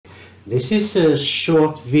This is a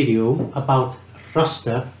short video about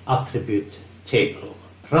Raster Attribute Table.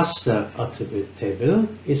 Raster Attribute Table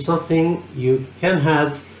is something you can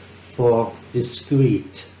have for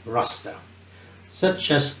discrete raster, such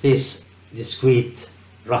as this discrete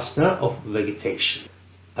raster of vegetation.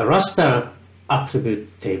 A Raster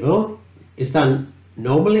Attribute Table is then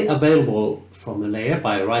normally available from the layer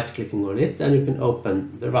by right-clicking on it, and you can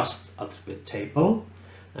open the Raster Attribute Table.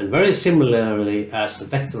 And very similarly as the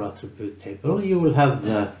vector attribute table, you will have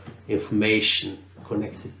the information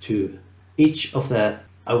connected to each of the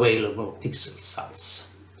available pixel cells.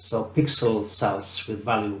 So pixel cells with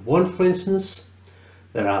value 1, for instance,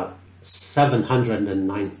 there are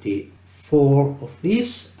 794 of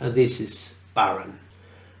these, and this is barren.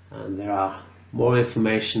 And there are more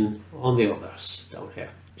information on the others down here.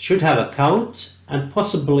 Should have a count and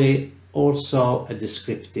possibly also a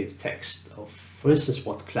descriptive text of, for instance,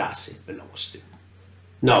 what class it belongs to.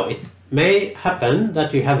 Now, it may happen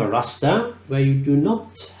that you have a raster where you do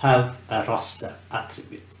not have a raster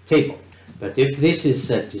attribute table. But if this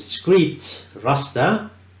is a discrete raster,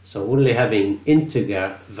 so only having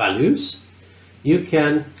integer values, you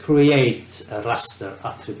can create a raster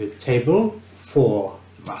attribute table for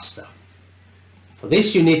raster. For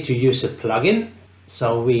this you need to use a plugin.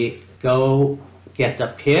 So we get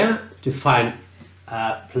up here to find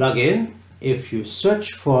a plugin. If you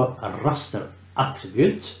search for a raster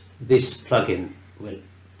attribute, this plugin will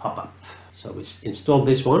pop up. So we install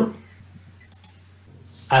this one.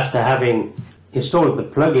 After having installed the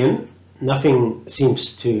plugin, nothing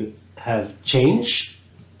seems to have changed,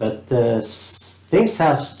 but things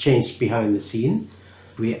have changed behind the scene.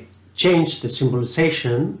 We changed the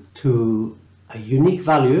symbolization to a unique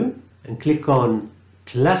value and click on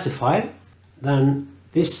classify. Then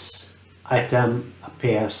this item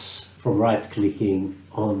appears from right-clicking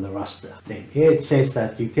on the raster name. Here it says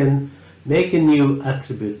that you can make a new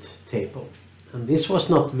attribute table, and this was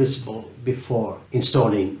not visible before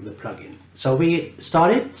installing the plugin. So we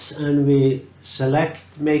start it and we select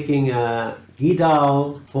making a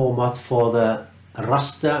GIDAL format for the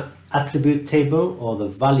raster attribute table or the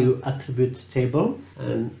value attribute table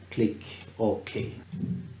and click OK.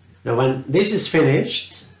 Now when this is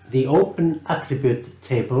finished, the open attribute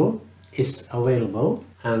table is available,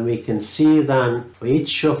 and we can see then for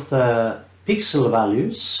each of the pixel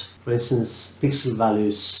values, for instance pixel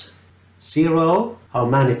values 0, how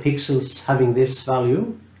many pixels having this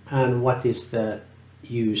value, and what is the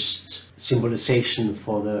used symbolization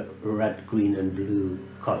for the red, green and blue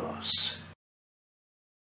colors.